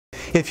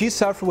If you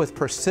suffer with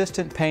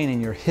persistent pain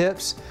in your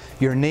hips,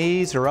 your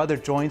knees, or other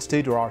joints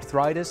due to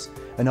arthritis,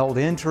 an old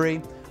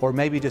injury, or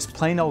maybe just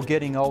plain old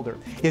getting older,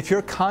 if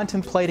you're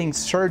contemplating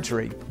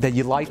surgery that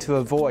you'd like to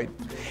avoid,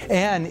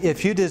 and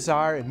if you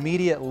desire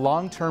immediate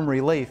long-term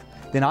relief,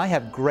 then I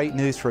have great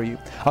news for you.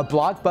 A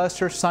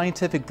blockbuster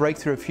scientific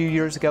breakthrough a few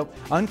years ago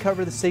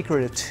uncovered the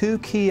secret of two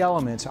key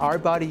elements our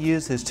body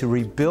uses to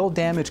rebuild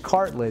damaged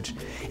cartilage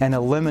and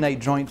eliminate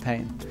joint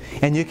pain.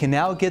 And you can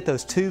now get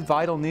those two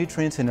vital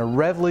nutrients in a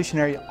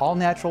revolutionary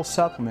all-natural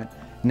supplement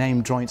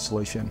named Joint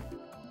Solution.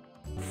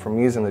 From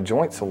using the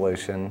Joint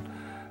Solution,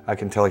 I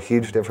can tell a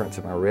huge difference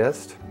in my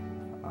wrist,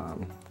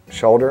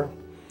 shoulder,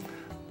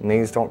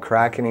 knees don't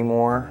crack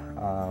anymore,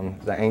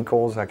 the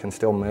ankles I can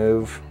still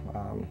move.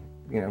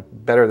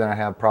 Better than I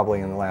have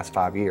probably in the last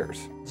 5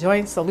 years.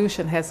 Joint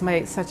Solution has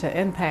made such an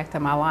impact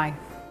in my life.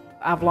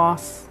 I've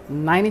lost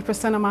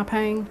 90% of my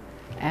pain,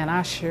 and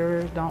I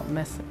sure don't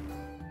miss it.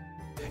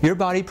 Your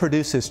body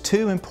produces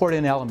two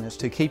important elements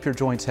to keep your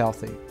joints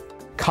healthy.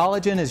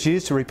 Collagen is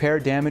used to repair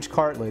damaged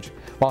cartilage,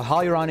 while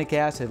hyaluronic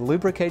acid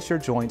lubricates your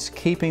joints,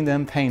 keeping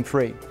them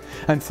pain-free.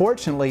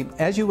 Unfortunately,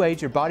 as you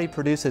age, your body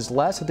produces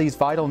less of these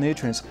vital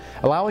nutrients,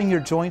 allowing your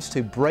joints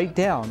to break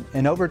down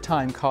and over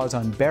time cause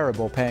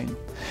unbearable pain.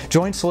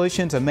 Joint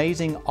Solution's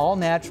amazing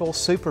all-natural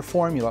super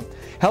formula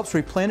helps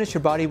replenish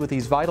your body with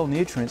these vital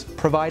nutrients,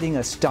 providing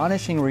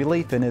astonishing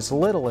relief in as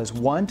little as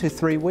 1 to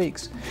 3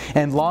 weeks,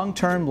 and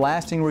long-term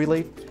lasting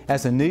relief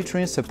as the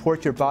nutrients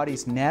support your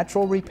body's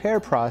natural repair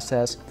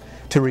process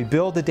to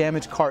rebuild the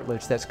damaged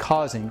cartilage that's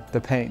causing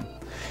the pain.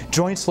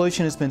 Joint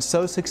Solution has been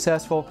so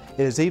successful,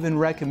 it is even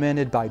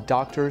recommended by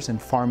doctors and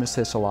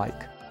pharmacists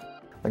alike.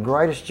 The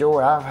greatest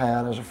joy I've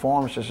had as a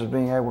pharmacist is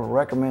being able to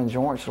recommend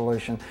Joint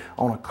Solution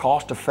on a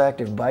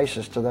cost-effective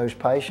basis to those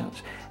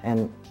patients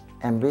and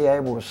be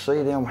able to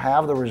see them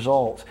have the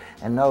results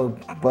and know,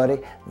 buddy,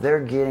 they're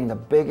getting the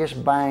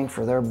biggest bang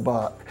for their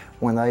buck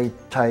when they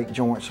take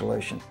Joint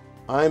Solution.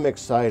 I'm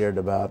excited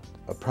about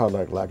a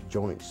product like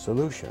Joint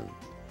Solution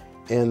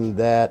in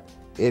that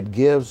it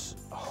gives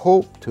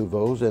hope to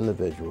those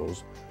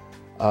individuals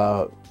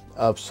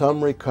of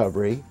some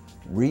recovery,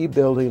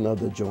 rebuilding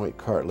of the joint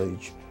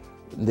cartilage,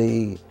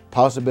 the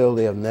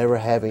possibility of never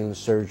having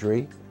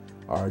surgery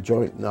or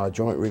joint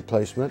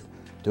replacement,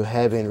 to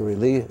having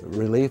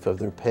relief of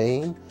their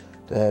pain,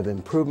 to have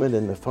improvement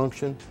in the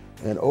function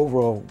and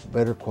overall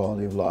better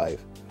quality of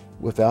life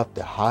without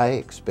the high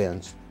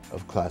expense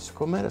of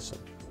classical medicine.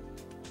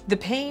 The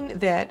pain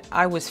that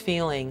I was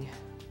feeling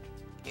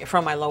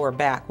from my lower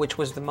back, which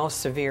was the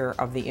most severe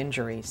of the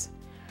injuries,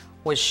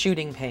 was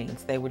shooting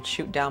pains. They would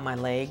shoot down my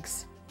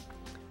legs.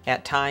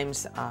 At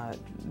times,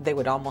 they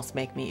would almost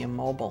make me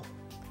immobile.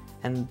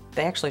 And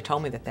they actually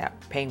told me that that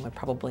pain would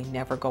probably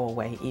never go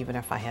away even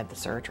if I had the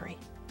surgery,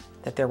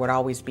 that there would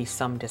always be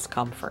some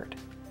discomfort.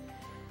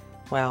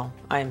 Well,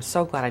 I am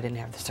so glad I didn't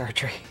have the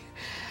surgery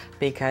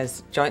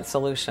because Joint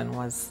Solution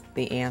was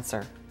the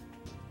answer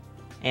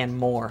and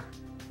more.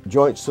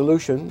 Joint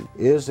Solution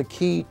is the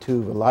key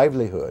to the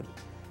livelihood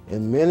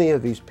in many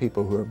of these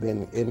people who have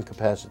been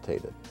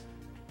incapacitated.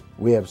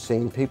 We have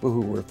seen people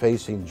who were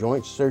facing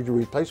joint surgery,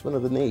 replacement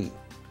of the knee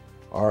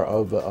or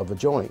of a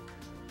joint,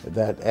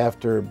 that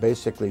after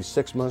basically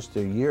 6 months to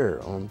a year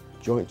on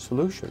Joint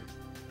Solution,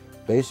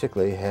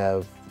 basically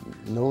have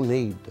no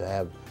need to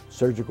have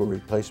surgical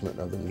replacement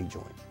of the knee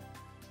joint.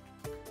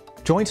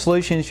 Joint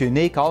Solution's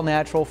unique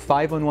all-natural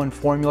 5-in-1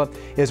 formula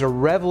is a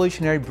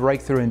revolutionary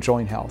breakthrough in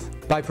joint health.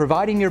 By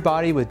providing your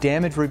body with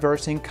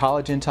damage-reversing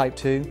collagen type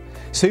 2,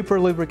 super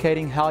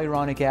lubricating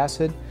hyaluronic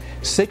acid,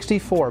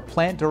 64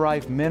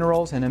 plant-derived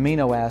minerals and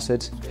amino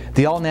acids,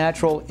 the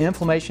all-natural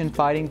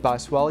inflammation-fighting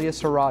Boswellia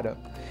serrata,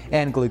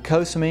 and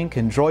glucosamine,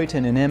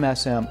 chondroitin, and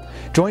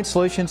MSM. Joint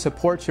Solution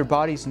supports your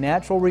body's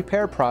natural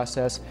repair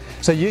process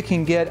so you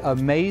can get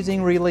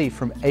amazing relief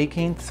from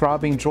aching,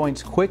 throbbing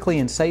joints quickly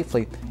and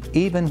safely,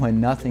 even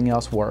when nothing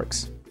else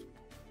works.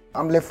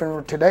 I'm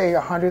lifting today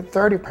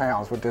 130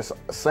 pounds with this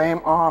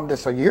same arm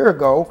that's a year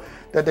ago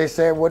that they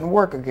said wouldn't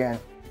work again.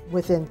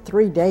 Within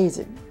 3 days,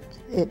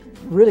 it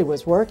really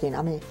was working.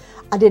 I mean,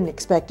 I didn't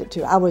expect it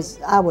to. I was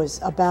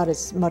about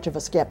as much of a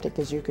skeptic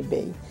as you could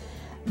be.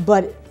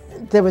 But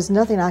there was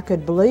nothing I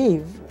could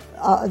believe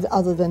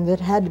other than that it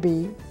had to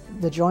be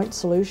the Joint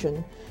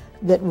Solution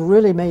that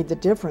really made the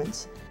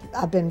difference.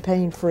 I've been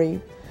pain-free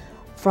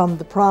from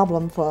the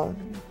problem for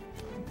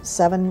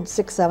 6,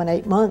 7,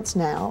 8 months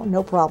now,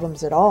 no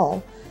problems at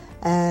all,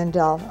 and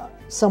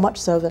so much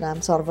so that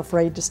I'm sort of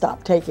afraid to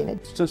stop taking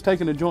it. Since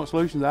taking the Joint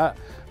Solutions, I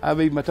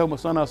told my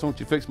son, I want you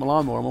to fix my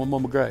lawnmower. I'm going to mow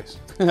my grass.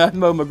 I hadn't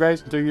mowed my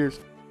grass in 2 years.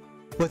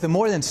 With a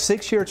more than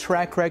 6-year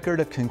track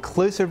record of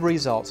conclusive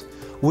results,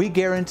 we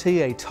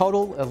guarantee a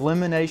total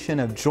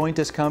elimination of joint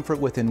discomfort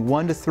within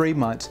 1 to 3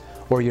 months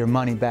or your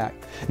money back.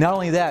 Not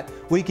only that,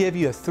 we give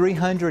you a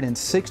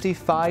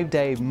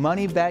 365-day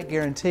money-back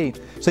guarantee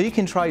so you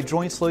can try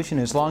Joint Solution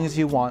as long as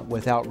you want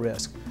without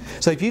risk.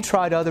 So if you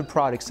tried other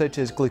products such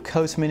as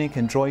glucosamine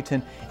and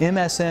chondroitin,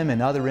 MSM,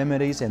 and other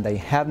remedies and they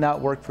have not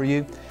worked for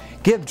you,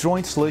 Give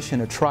Joint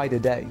Solution a try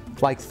today.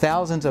 Like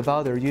thousands of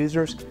other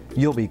users,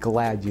 you'll be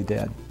glad you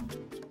did.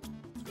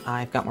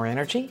 I've got more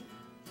energy.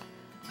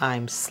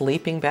 I'm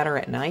sleeping better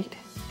at night.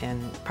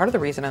 And part of the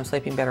reason I'm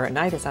sleeping better at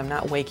night is I'm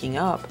not waking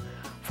up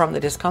from the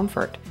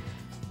discomfort.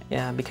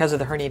 Because of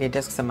the herniated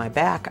discs in my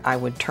back, I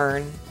would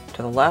turn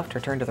to the left or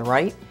turn to the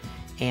right,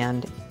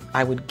 and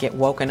I would get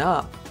woken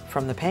up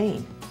from the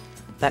pain.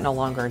 That no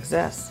longer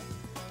exists.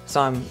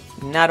 So I'm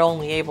not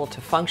only able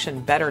to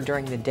function better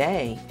during the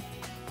day,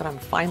 but I'm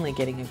finally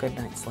getting a good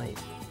night's sleep.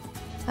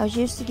 I was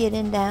used to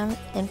getting down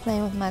and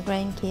playing with my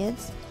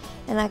grandkids,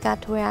 and I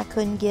got to where I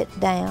couldn't get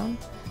down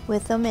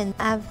with them, and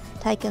I've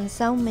taken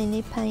so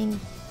many pain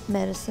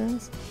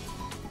medicines,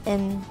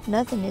 and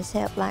nothing has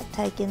helped like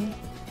taking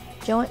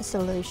Joint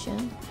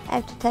Solution.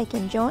 After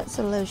taking Joint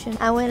Solution,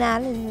 I went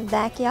out in the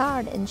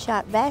backyard and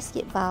shot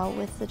basketball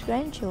with the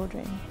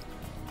grandchildren.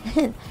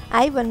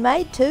 I even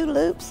made 2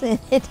 loops in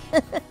it.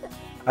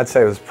 I'd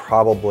say it was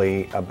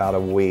probably about a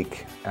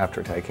week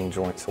after taking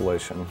Joint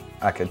Solution,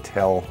 I could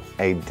tell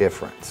a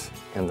difference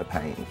in the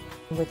pain.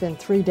 Within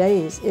 3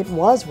 days, it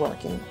was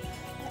working,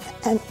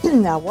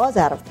 and I was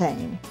out of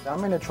pain.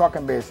 I'm in the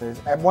trucking business.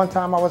 At one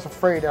time, I was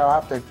afraid that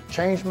I'll have to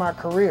change my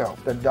career.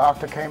 The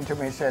doctor came to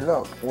me and said,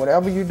 look,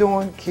 whatever you're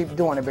doing, keep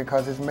doing it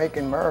because it's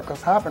making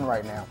miracles happen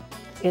right now.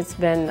 It's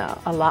been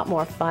a lot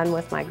more fun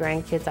with my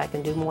grandkids. I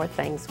can do more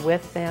things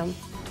with them.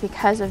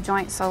 Because of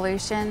Joint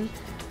Solution,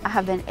 I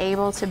have been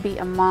able to be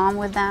a mom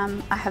with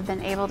them. I have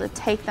been able to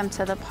take them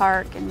to the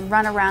park and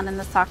run around in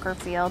the soccer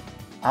field.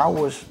 I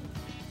was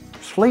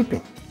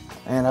sleeping,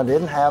 and I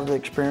didn't have the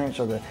experience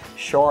of the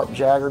sharp,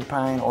 jagged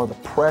pain or the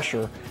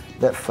pressure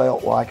that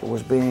felt like it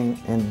was being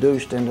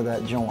induced into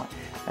that joint.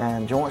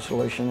 And Joint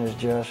Solution is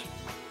just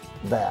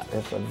that.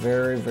 It's a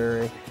very,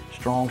 very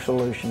strong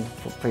solution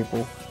for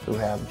people who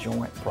have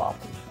joint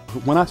problems.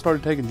 When I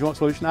started taking Joint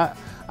Solution,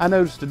 I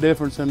noticed a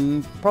difference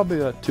in probably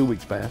a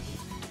 2-week span.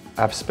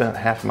 I've spent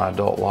half of my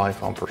adult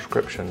life on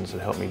prescriptions that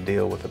help me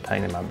deal with the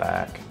pain in my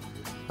back.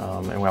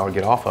 And when I would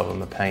get off of them,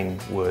 the pain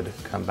would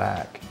come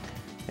back.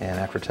 And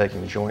after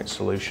taking Joint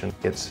Solution,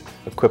 it's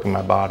equipping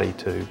my body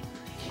to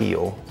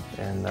heal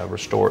and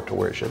restore it to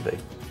where it should be.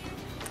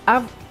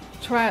 I've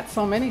tried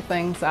so many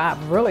things,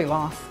 I've really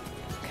lost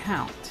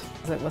count.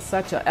 It was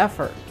such an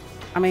effort.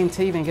 I mean,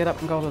 to even get up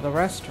and go to the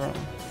restroom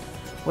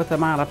with the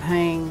amount of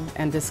pain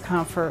and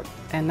discomfort.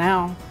 And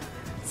now,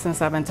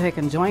 since I've been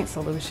taking Joint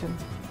Solution,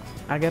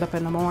 I get up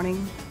in the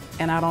morning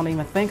and I don't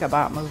even think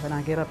about moving.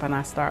 I get up and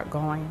I start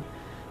going,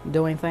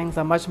 doing things.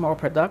 I'm much more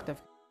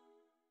productive.